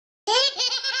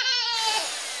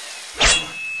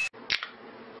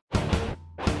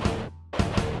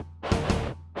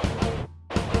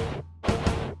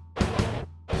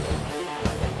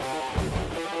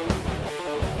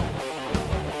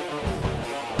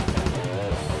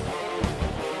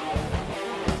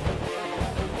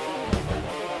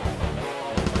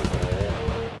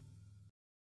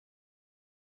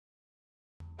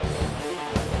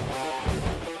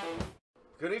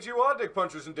Konnichiwa, Dick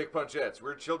Punchers and Dick Punchettes.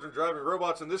 We're children driving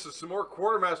robots, and this is some more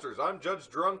Quartermasters. I'm Judge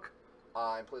Drunk.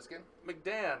 I'm Pliskin.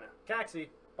 McDan. Caxi.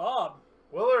 Bob.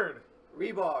 Willard.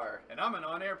 Rebar. And I'm an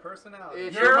on-air personality.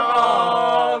 It's Your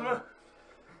mom!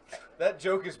 That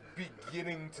joke is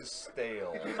beginning to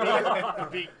stale.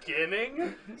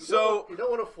 Beginning? So you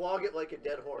don't want to flog it like a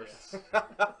dead horse.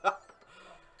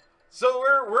 So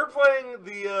we're playing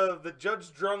the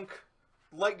Judge Drunk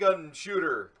light gun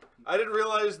shooter. I didn't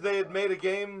realize they had made a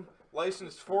game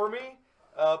licensed for me,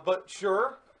 but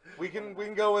sure, we can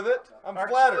go with it. I'm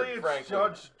flattered, it's frankly.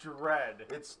 Judge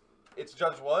Dredd. It's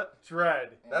Judge what? Dredd.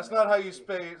 That's not how you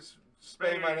spay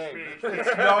my name.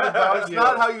 It's not about That's you.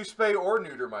 not how you spay or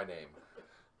neuter my name.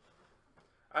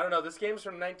 I don't know. This game's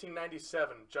from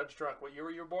 1997. Judge Drunk. What year were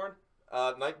you born?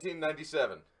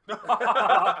 1997.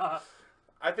 I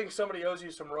think somebody owes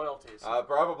you some royalties.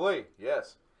 Probably,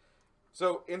 yes.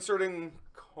 So, inserting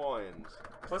coins.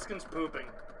 Pliskin's pooping.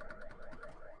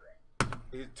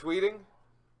 He's tweeting.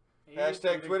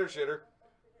 Hashtag Twitter shitter.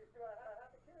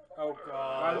 Oh,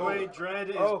 God. By the way, Dredd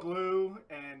is blue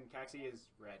and Caxi is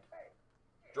red.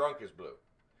 Drunk is blue.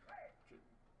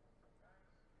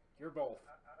 You're both.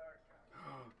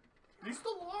 You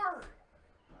still are.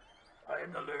 I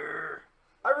am the lure.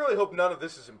 I really hope none of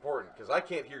this is important, because I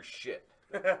can't hear shit.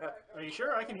 Are you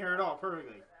sure? I can hear it all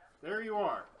perfectly. There you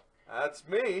are. That's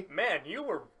me. Man, you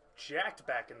were jacked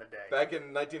back in the day. Back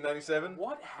in 1997?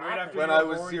 What Right happened? after When you were I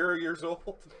was born. 0 years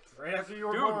old? Right after you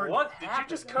were Dude, born. what Did happened?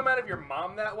 you just come out of your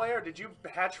mom that way, or did you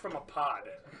hatch from a pod?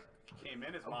 Came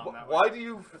in his mom that way. Why do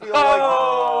you feel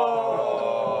Oh!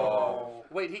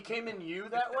 Wait, he came in you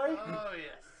that way? Oh,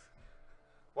 yes.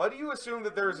 Why do you assume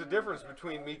that there is a difference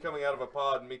between me coming out of a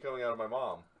pod and me coming out of my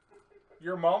mom?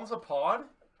 Your mom's a pod?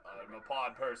 I'm a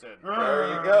pod person. There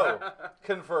you go.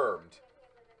 Confirmed.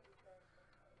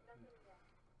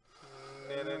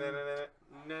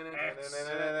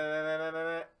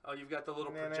 Oh, you've got the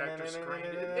little projector screen.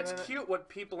 It's cute what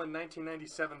people in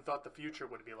 1997 thought the future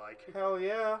would be like. Hell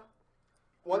yeah.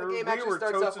 Well, the We game were actually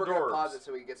starts totes off, we're going to adorbs. pause it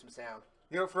so we can get some sound.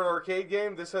 You know, for an arcade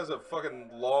game, this has a fucking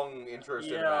long intro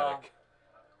cinematic.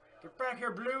 Get back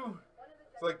here, blue.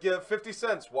 It's like, yeah, 50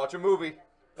 cents, watch a movie.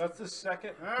 That's the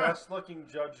second best looking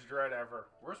Judge Dredd ever.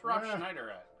 Where's Rob Schneider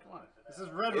at? Come on. This is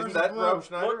red Isn't versus that blue. Rob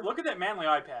Schneider? Look at that manly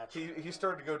eye patch. He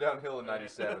started to go downhill in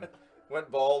 97. Went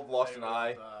bald, lost an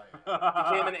eye.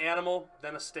 Became an animal,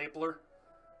 then a stapler.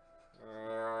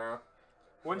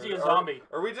 When's he a zombie?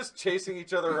 Are we just chasing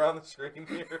each other around the screen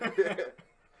here?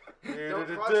 Don't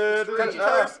cross the screen. Touchy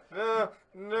turds. No.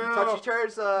 Touchy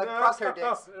turds, crosshair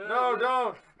dicks. No,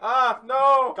 don't.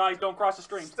 No. Guys, don't cross the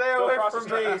stream. Stay Don't away cross from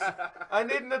the me. stream. I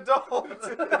need an adult.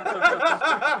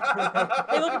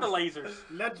 Hey, look at the lasers.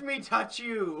 Let me touch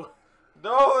you.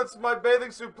 No, it's my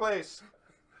bathing suit place.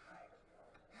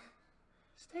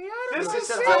 Stay out of This He is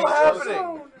said still hi,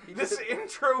 happening. He This did-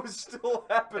 intro is still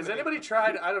happening. Has anybody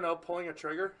tried, I don't know, pulling a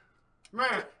trigger?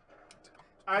 Man,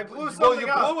 I blew something Well, you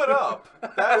up. blew it up.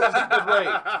 That was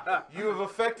great. You have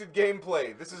affected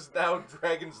gameplay. This is now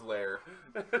Dragon's Lair.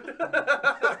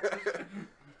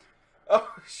 Oh,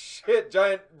 shit.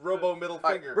 Giant robo middle All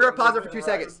right, finger. we're going to pause it for 2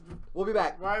 seconds. We'll be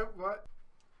back. Why? What?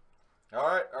 All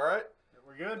right.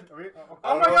 We're good? Are we? I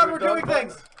Oh don't my know god, if we're we're doing done,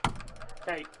 things!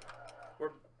 Hey,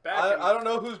 We're back. I don't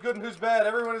know who's good and who's bad.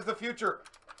 Everyone is the future.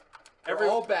 We're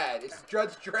all bad. It's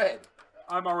Judge Dredd.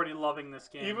 I'm already loving this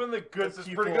game. Even the good This is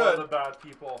people pretty good. are the bad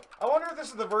people. I wonder if this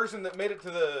is the version that made it to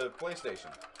the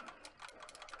PlayStation.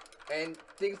 And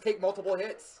things take multiple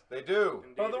hits. They do.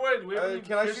 By the way, do we have any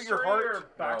can I shoot your history heart? or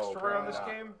backstory No, on this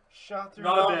probably game? Shot through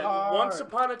Not the a bit. heart. Once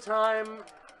upon a time,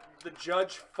 the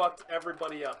judge fucked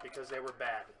everybody up because they were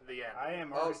bad. The end. I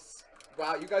am Oh, already...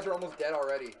 wow, you guys are almost dead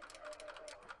already.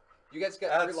 You guys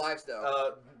got 3 lives,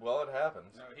 though. Well, it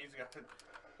happens. No, he's got.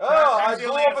 Oh, I Actually,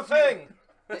 blew only up a has two.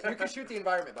 thing. You can shoot the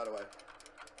environment, by the way.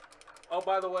 Oh,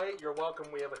 by the way, you're welcome.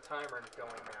 We have a timer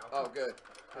going now. Oh, good.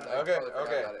 'Cause I Okay, totally forgot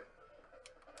okay. about it.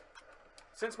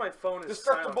 Since my phone is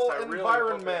Destructible silenced, I really hope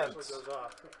it environment. actually goes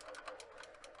off.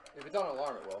 If it's on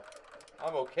alarm, it will.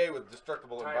 I'm okay with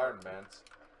destructible Timer. environments.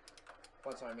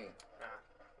 That's what I mean.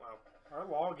 Wow. Our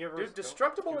lawgivers Dude, don't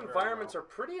destructible do very environments well. are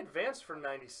pretty advanced for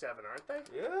 97, aren't they?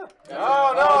 Yeah. Yeah.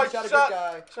 Oh, no, Oh, I you shot a shot, good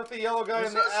guy. shot the yellow guy This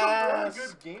in the is some ass. really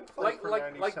good gameplay for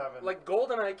 97. Like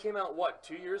GoldenEye came out, what,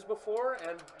 2 years before?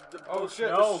 And the Oh, most-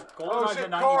 shit. No, Oh, GoldenEye's shit,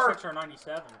 in 96 car. or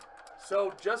 97.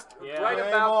 So just Yeah. right Game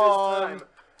about on. this time.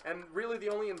 And really the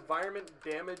only environment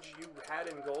damage you had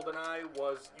in GoldenEye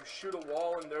was you shoot a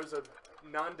wall and there's a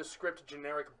nondescript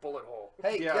generic bullet hole.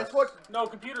 Hey, Yes. guess what? No,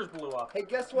 computers blew up. Hey,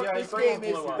 guess what? Yeah, this he game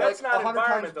is blew up. like That's not 100 times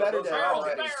environment, though. better Those than are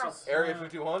already. barrels. Area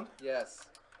 51? Yes.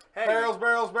 Hey, Barrels,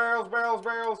 barrels, barrels, barrels,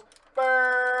 barrels.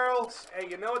 Barrels. Hey,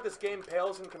 you know what this game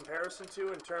pales in comparison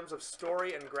to in terms of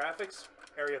story and graphics?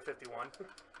 Area 51.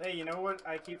 Hey, you know what?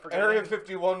 I keep forgetting. Area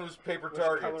 51 was paper Which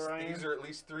targets. color I am? These are at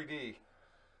least 3D.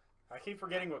 I keep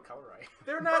forgetting what color I am.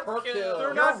 They're not. Purple. They're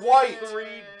You're not white.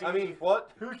 3D. I mean,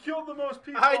 what? Who killed the most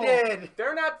people? I did.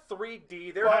 They're not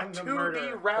 3D. They're I'm the 2D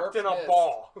murderer. wrapped in a Perps missed.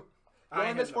 ball. You I only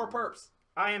am missed the 4 murderer. perps.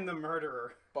 I am the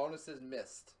murderer. Bonuses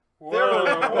missed. There were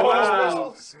bonus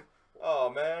missiles. Oh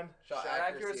man. Shot Shot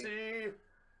accuracy. accuracy.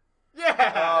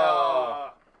 Yeah.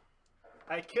 Oh.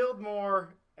 I killed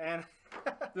more and.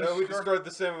 No, we destroyed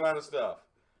the same amount of stuff.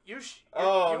 You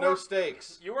No were,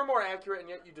 stakes. you were more accurate, and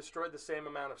yet you destroyed the same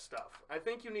amount of stuff. I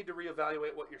think you need to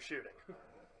reevaluate what you're shooting.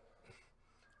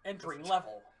 Entering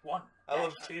level 1. I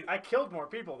love, 2. I killed more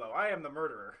people though. I am the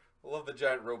murderer. I love the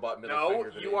giant robot middle No,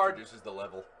 finger that you are- introduces the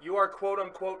level. You are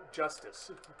quote-unquote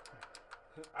justice.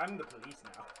 I'm the police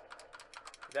now.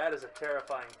 That is a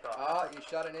terrifying thought. You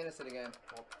shot an innocent again.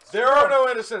 There are no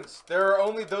innocents. There are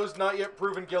only those not yet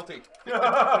proven guilty.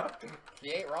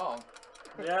 He ain't wrong.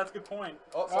 Yeah, that's a good point.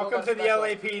 Oh, someone Welcome got to a the special.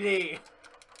 LAPD.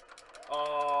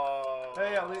 Oh.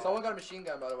 Hey, at least Someone got a machine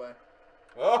gun, by the way.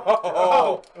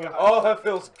 Oh, oh, that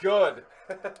feels good.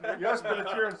 yes, but if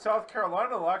you're in South Carolina,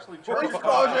 they'll actually charge you.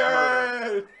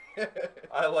 Explosion!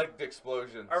 I liked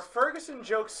explosions. Are Ferguson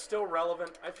jokes still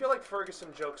relevant? I feel like Ferguson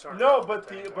jokes aren't. No, relevant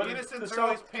but anymore. the Innocents South are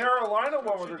always Carolina one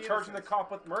where Shoot they're the charging the innocents.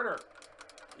 cop with murder.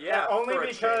 yeah, Only for a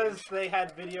because change. they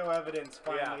had video evidence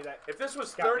Yeah. finally that. If this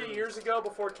was got 30 released. years ago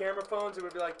before camera phones, it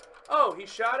would be like, oh, he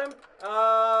shot him?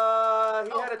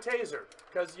 He had a taser.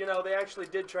 Because, you know, they actually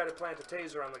did try to plant a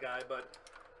taser on the guy, but,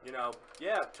 you know,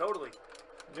 yeah, totally.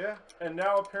 Yeah, and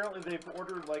now apparently they've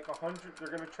ordered like 100. They're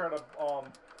gonna try to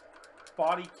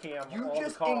body cam You all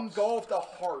just the cops. engulfed a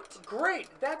heart. Great,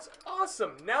 that's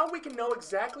awesome. Now we can know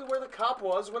exactly where the cop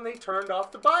was when they turned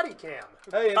off the body cam.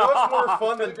 Hey, you know what's more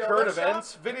fun than Did you current almost shot?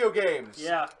 events? Video games.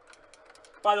 Yeah.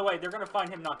 By the way, they're going to find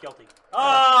him not guilty.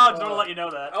 Oh, just want to let you know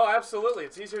that. Oh, absolutely.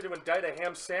 It's easier to indict a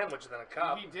ham sandwich than a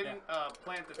cop. He didn't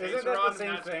plant the Isn't taser that the on, same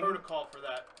and that's thing? protocol for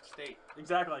that state.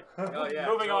 Exactly. Oh, yeah,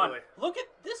 Moving totally. on. Look at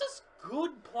this is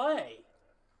good play.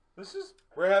 This is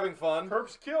We're having fun.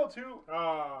 Perps kill too.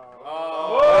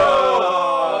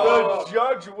 Oh. The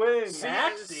judge wins.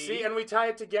 See, and we tie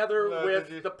it together No, with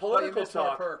did you- the But you political missed more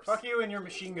talk. perps. Fuck you and your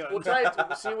machine gun. We'll tie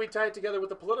it. See, we tie it together with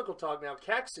the political talk now.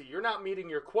 Caxi, you're not meeting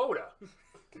your quota.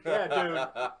 Yeah,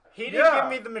 dude. He didn't Yeah. give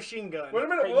me the machine gun. Wait a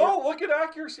minute. Hey, Whoa, look at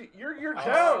accuracy. You're Oh.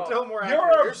 down. Still more You're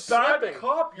accurate. a You're bad slipping.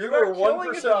 cop. You You're were not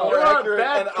 1% killing more You're a accurate,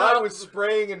 bad and I cop. was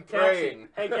spraying and Caxi. praying.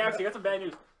 Hey, Caxi, got some bad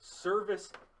news.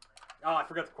 Service. Oh, I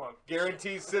forgot the quote.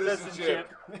 Guaranteed citizenship.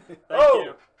 Thank Oh!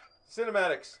 you.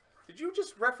 Cinematics. Did you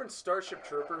just reference Starship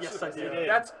Troopers? Yes, I did.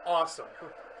 That's awesome.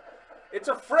 It's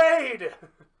afraid.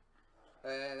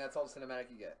 And that's all the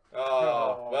cinematic you get.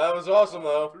 Oh, well, that was awesome,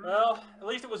 though. Well, at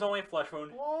least it was only a flesh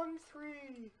wound.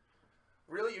 1-3.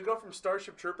 Really, you go from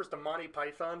Starship Troopers to Monty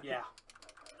Python? Yeah.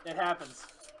 It happens.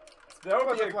 That would be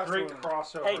What's a a flesh great wound?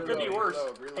 crossover. Hey, it could be Reload, worse.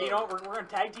 reload, Hey, you know reload. what? We're going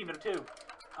to tag team it too.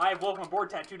 I have Welcome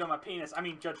Aboard tattooed on my penis. I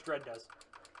mean, Judge Dredd does.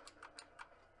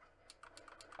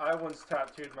 I once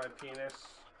tattooed my penis.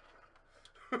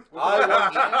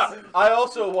 I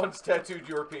also once tattooed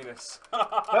your penis.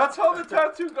 That's how the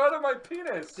tattoo got on my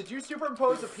penis. Did you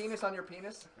superimpose a penis on your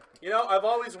penis? You know, I've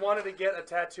always wanted to get a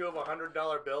tattoo of a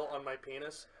 $100 bill on my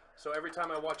penis, so every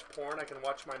time I watch porn, I can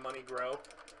watch my money grow.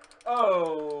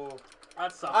 Oh.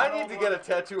 That's something. I need to get a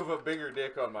tattoo of a bigger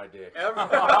dick on my dick. There's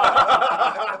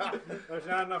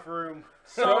not enough room.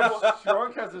 So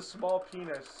Drunk has a small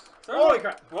penis. Holy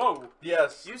crap. Whoa.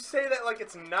 Yes. You say that like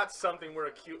it's not something we're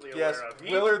acutely Yes, aware of.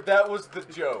 Willard, that was the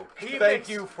joke. he Thank makes-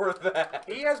 you for that.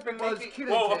 He has been Well, it's making... cute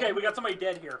Whoa, as okay, hell. we got somebody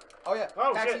dead here. Oh, yeah.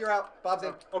 Oh, Taxi, shit. you're out. Bob's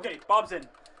in. Okay, Bob's in.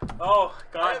 Oh,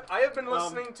 God. I have been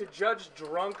listening to Judge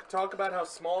Drunk talk about how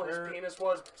small his penis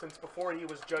was since before he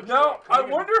was Judge Now, Drunk. I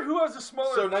wonder who has a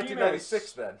smaller So penis.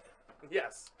 1996 then.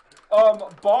 Yes.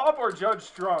 Bob or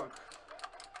Judge Drunk?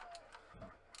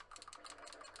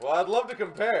 Well, I'd love to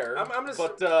compare, I'm gonna,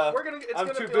 but we're gonna, it's I'm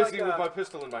gonna too be busy like with a, my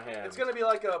pistol in my hand. It's gonna be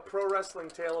like a pro wrestling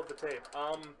tale of the tape.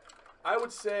 I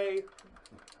would say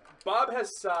Bob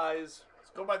has size,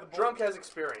 Let's go by the Drunk has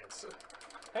experience.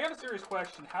 I got a serious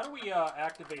question. How do we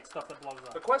activate stuff that blows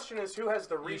The up? question is who has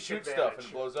the You reach shoot advantage. stuff and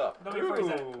it blows up. No, let me phrase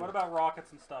that. Ooh. What about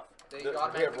rockets and stuff? They Do we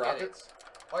automatically have get it. rockets?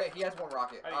 Oh, yeah, he has one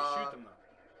rocket. How do you shoot them though?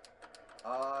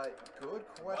 Good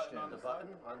question. Button on the button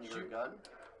on your gun.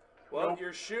 Well, Nope.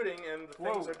 you're shooting and the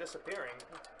things Whoa. are disappearing.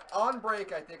 On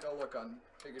break, I think I'll look on.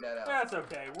 Figure that out. That's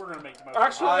okay. We're gonna make the most.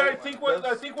 Actually, of it.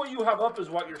 I think what you have up is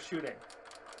what you're shooting.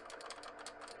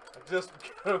 I'm just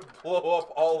gonna blow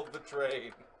up all of the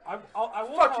train. I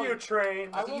will Fuck tell you, train.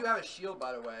 I think you have a shield,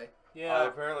 by the way. Yeah. I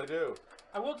apparently do.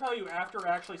 I will tell you, after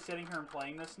actually sitting here and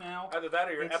playing this now, Either that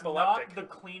or you're it's epileptic. not the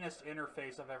cleanest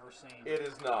interface I've ever seen. It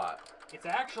is not. It's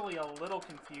actually a little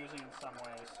confusing in some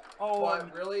ways. Oh,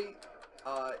 But really,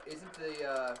 isn't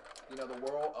the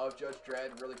the world of Judge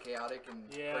Dredd really chaotic and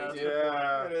crazy?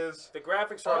 Yeah. It is. The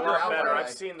graphics are a you're lot out, better. right? I've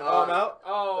seen them. Oh, I'm out.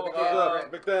 Oh,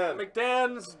 McDan.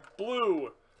 McDan's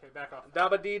blue. okay, back off.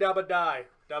 Dabba dee dabba die.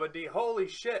 Dabba dee. Holy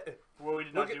shit. Well, we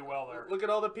did not do well there. Look at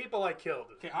all the people I killed.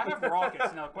 Okay, I have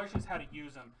rockets. Now, the question is how to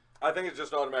use them. I think it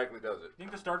just automatically does it. You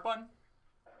think the start button?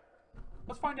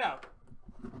 Let's find out.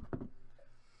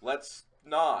 Let's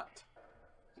not.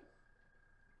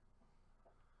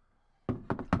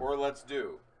 Or let's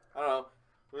do. I don't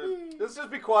know. Let's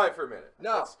just be quiet for a minute.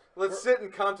 No. Let's sit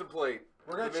and contemplate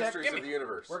We're gonna the check- mysteries of the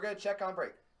universe. We're gonna check on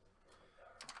break.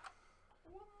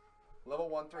 Level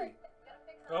 1-3.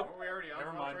 Oh, Are we already on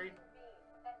never round mind. 3?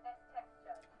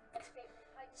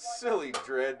 Silly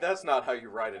Dredd, that's not how you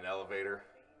ride an elevator.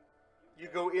 You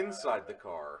go inside the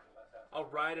car. I'll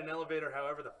ride an elevator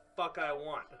however the fuck I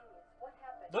want.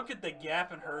 Look at the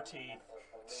gap in her teeth.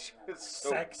 It's so,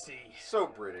 Sexy. so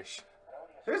British.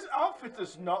 His outfit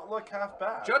does not look half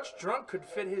bad. Judge Drunk could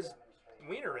fit his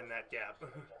wiener in that gap.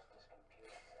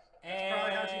 And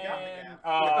probably how she got the gap.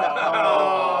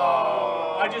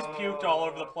 oh, I just puked all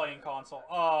over the playing console.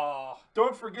 Oh,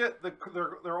 Don't forget,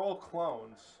 they're all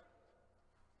clones.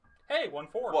 hey, 1-4.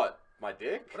 What? My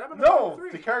dick? What happened to No, round 3?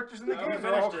 the characters in the No, game we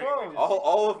are all finished it. clones.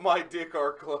 All of my dick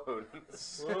are clones.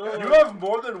 You have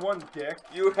more than one dick.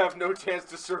 You have no chance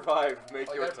to survive. Make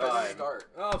Oh, you your gotta press time. start.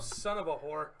 Oh, son of a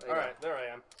whore. There you Alright, there I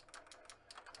am.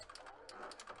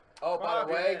 Oh, by Bob,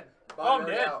 the you're way, dead. Bob, Oh, I'm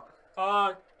you're dead.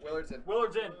 out. Willard's in.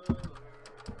 Willard's in.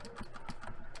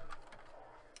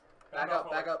 Back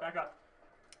up, back up. Back up.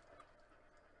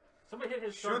 Somebody hit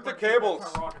his Shoot start the button, cables.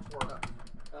 That's how rockets work.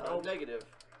 Oh, negative.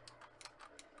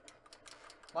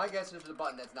 My guess is the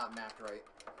button that's not mapped right.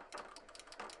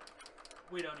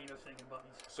 We don't need no thinking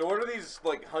buttons. So what are these,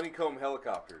 like, honeycomb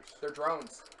helicopters? They're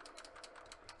drones.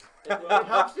 It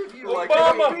helps if you Like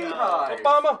Obama! beehives.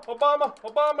 Obama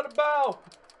the bow!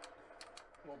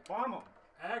 Well, bomb them.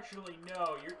 Actually,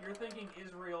 no. You're thinking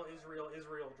Israel drones.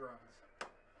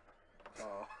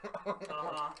 Oh.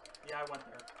 Uh-huh. Yeah, I went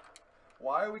there.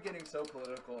 Why are we getting so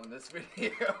political in this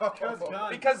video?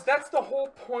 Because that's the whole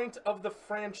point of the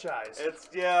franchise.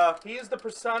 Yeah. He is the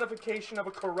personification of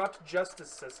a corrupt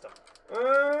justice system.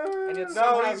 And And yet no,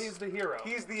 somehow he's the hero.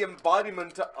 He's the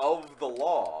embodiment of the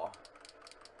law.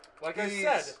 Like I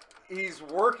said, He's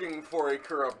working for a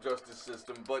corrupt justice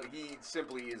system, but he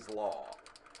simply is law.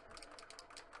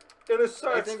 In a sense,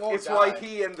 Everything won't It's why die.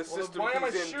 he and the Well, system why am I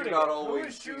he's in do shooting not it?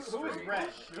 always see Who is straight. red?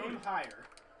 Shoot higher.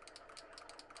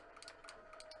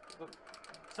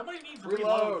 Somebody needs to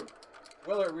Reload.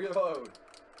 Willard, reload.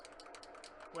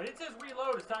 When it says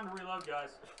reload, it's time to reload, guys.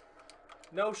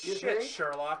 no You shit, think?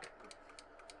 Sherlock.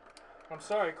 I'm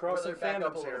sorry, crossing Willard, back up a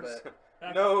fandoms little here. bit.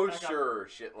 Back No, up, back up. sure,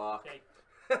 shitlock. Okay.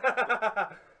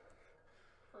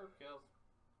 kills.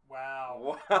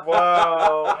 Wow.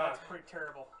 wow. That's pretty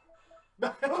terrible.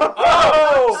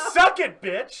 Oh, suck it,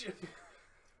 bitch!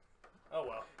 Oh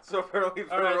well. So apparently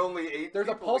there Alright. are only 8 There's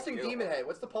a people pulsing to kill. demon head.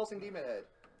 What's the pulsing demon head?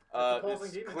 What's the pulsing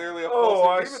It's demon clearly head? a Oh,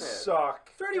 I pulsing demon head. suck.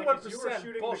 31%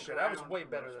 shooting the bullshit. I was ground way for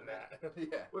better most than of that.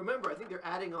 Yeah. Remember, I think they're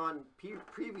adding on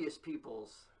previous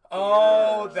people's.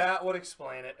 Oh, Yes. that would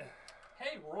explain it.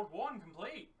 Hey, World 1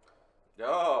 complete.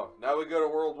 Oh, now we go to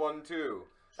World 1 2.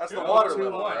 That's the Two, water two,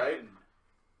 level, one. right?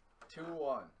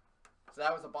 2-1. So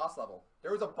that was a boss level.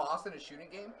 There was a boss in a shooting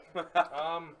game?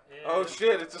 Oh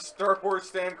shit, it's a Star Wars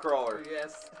stand crawler.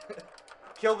 Yes.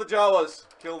 Kill the Jawas.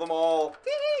 Kill them all.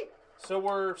 So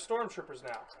we're stormtroopers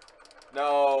now.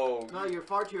 No. No, you're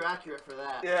far too accurate for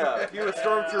that. Yeah, if you were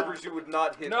stormtroopers, you would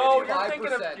not hit No, any you're of them.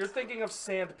 thinking of 5%. you're thinking of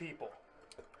sand people.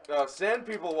 Sand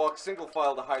people walk single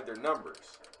file to hide their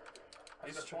numbers.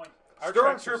 That's the point. Our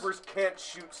tracks are- Stormtroopers can't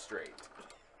shoot straight.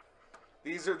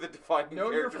 These are the defining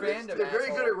Know your characteristics. fandom. They're very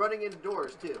Asshole. good at running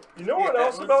indoors, too. You know what Yeah.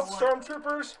 else about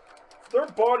stormtroopers? Their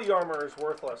body armor is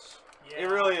worthless. Yeah. It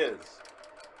really is.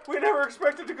 We never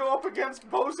expected to go up against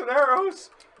bows and arrows.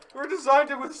 We're designed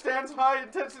to withstand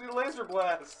high-intensity laser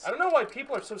blasts. I don't know why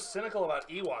people are so cynical about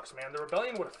Ewoks, man. The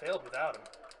rebellion would have failed without him.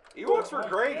 Ewoks were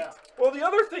great. Yeah. Well, the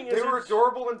other thing is They were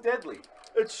adorable and deadly.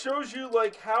 it shows you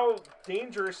like how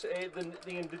dangerous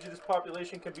the indigenous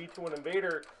population can be to an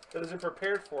invader that isn't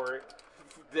prepared for it.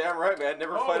 Damn right, man.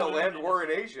 Never Oh, fight a my land goodness. war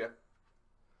in Asia.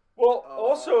 Well, Oh,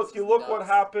 also this if you is look what nuts.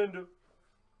 happened,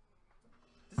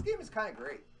 This game is kind of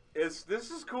great. This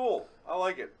is cool. I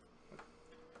like it.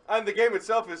 And the game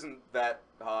itself isn't that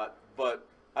hot, but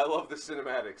I love the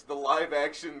cinematics. The live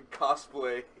action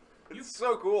cosplay It's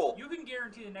so cool. You can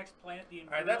guarantee the next planet the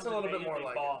Alright, that's a little bit invaded, more they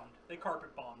like it. bombed. They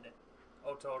carpet bombed it.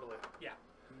 Oh, totally. Yeah.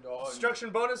 No. Destruction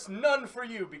bonus, none for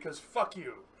you because fuck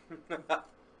you.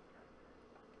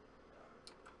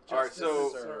 Alright, so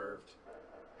served.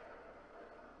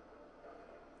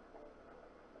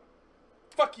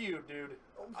 Fuck you, dude.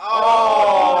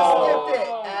 Oh, Skipped it.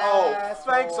 oh, Asshole.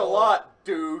 thanks a lot,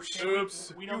 douche.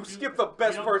 Oops. We don't You do- skipped the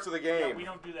best we don't- parts of the Yeah, game. we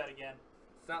don't do that again.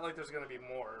 It's not like there's gonna be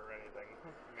more or anything.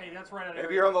 Hey, that's right.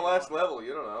 Maybe you're on the last level.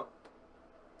 You don't know.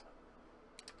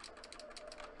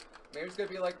 Maybe it's gonna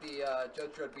be like the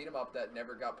Judge Dredd beat 'em up that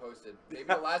never got posted. Maybe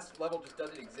the last level just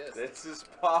doesn't exist. This is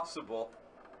possible.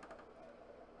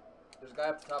 There's a guy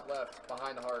up the top left,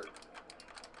 behind the heart.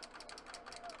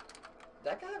 Did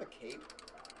that guy have a cape?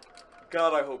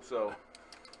 God, I hope so.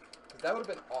 'Cause that would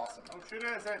have been awesome. Oh, shoot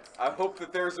assets. I hope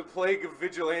that there's a plague of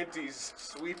vigilantes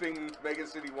sweeping Mega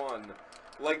City 1,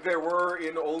 like there were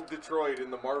in old Detroit in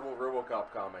the Marvel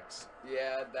RoboCop comics.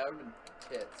 Yeah, that would have been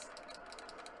tits.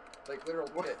 Like literal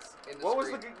tits in the What was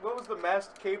screen. the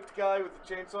masked caped guy with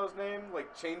the chainsaw's name?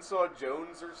 Like Chainsaw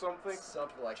Jones or something?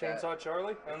 Something like Chainsaw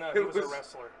Charlie? I don't know. It He was a was-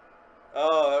 wrestler.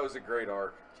 Oh, that was a great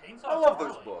arc. Chainsaw I love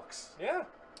Charlie. those books. Yeah.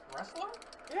 Wrestler?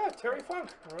 Yeah, Terry Funk.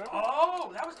 Remember?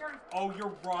 Oh, that was Terry. Oh,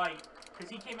 you're right. Because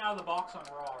he came out of the box on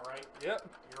Raw, right? Yep.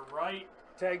 You're right.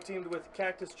 Tag teamed with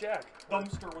Cactus Jack.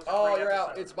 Dumpster was. A that. Oh, great you're out.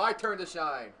 episode. It's my turn to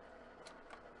shine.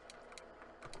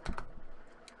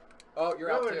 Oh,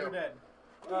 you're out No, too. you're dead.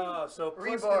 So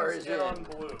Rebar Pliskin's is hit in. on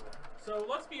blue. So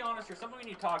let's be honest. There's something we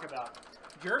need to talk about.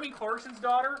 Jeremy Clarkson's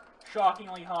daughter,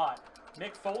 shockingly hot.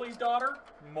 Mick Foley's daughter,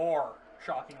 more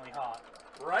shockingly hot.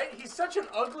 Right? He's such an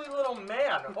ugly little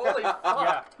man. Holy fuck.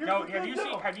 Yeah. You're No. the Have you no.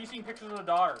 seen? Have you seen pictures of the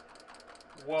daughter?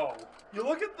 Whoa. You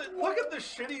look at the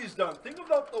shit he's done. Think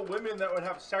about the women that would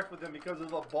have sex with him because of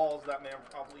the balls that man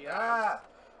probably has. Ah.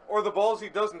 Or the balls he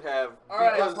doesn't have All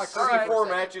right, because that's my 34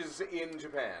 first matches in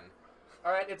Japan.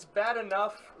 Alright, it's bad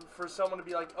enough for someone to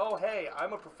be like, oh, hey,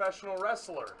 I'm a professional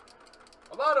wrestler.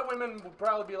 A lot of women would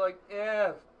probably be like,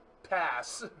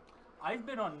 pass. I've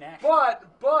been on national.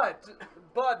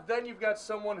 But then you've got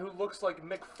someone who looks like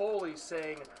Mick Foley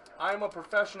saying, I'm a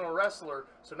professional wrestler.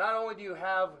 So not only do you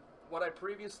have what I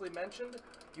previously mentioned,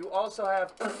 you also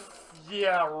have,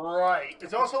 yeah, right.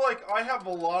 It's also like I have a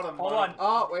lot of Hold money. on.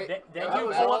 Oh, wait. Then My you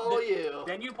bad. pull up Oh, the, you.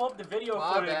 Then you pull up the video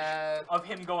My footage bad. of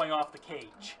him going off the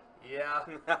cage Yeah.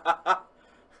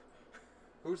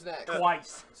 Who's next?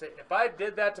 twice. Say, if I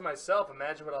did that to myself,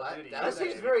 imagine what I'll do to you. that That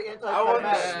seems was- very I anticlimactic.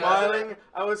 wasn't smiling.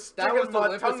 I was That was sticking the my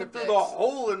limpest tongue of through dicks. the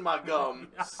hole in my gums.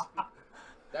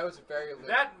 That was very lit.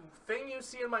 That thing you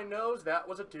see in my nose, that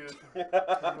was a tooth.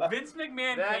 Vince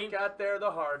McMahon That came. got there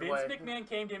the hard Vince way. McMahon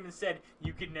came to him and said,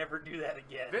 "You could never do that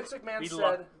again." Vince McMahon We said,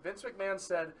 love-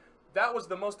 that was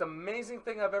the most amazing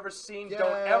thing I've ever seen. Don't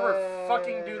ever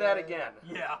fucking do that again.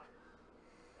 Yeah.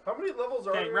 How many levels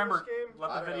are Okay, there remember, in this game? let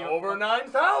I the don't video. know. Over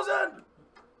 9,000!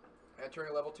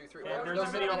 Entering level 2, 3. Okay, Well, there's no a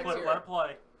video cinematics clip. here. Let it play. I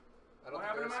don't What think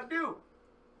happened to there's. my do?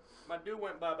 My do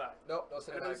went bye-bye. Nope, no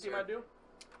Everybody cinematics see here. my do?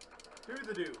 Do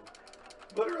the do.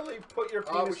 Literally put your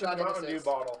Oh, we penis in shot the into Mountain Dew 6.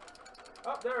 bottle.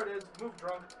 Oh, there it is. Move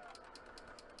drunk.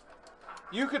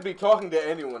 You could be talking to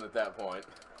anyone at that point.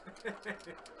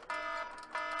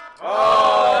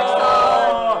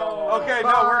 Oh! Okay,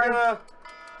 now we're gonna.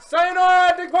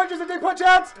 Sayonara, dick punches and dick punch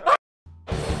outs!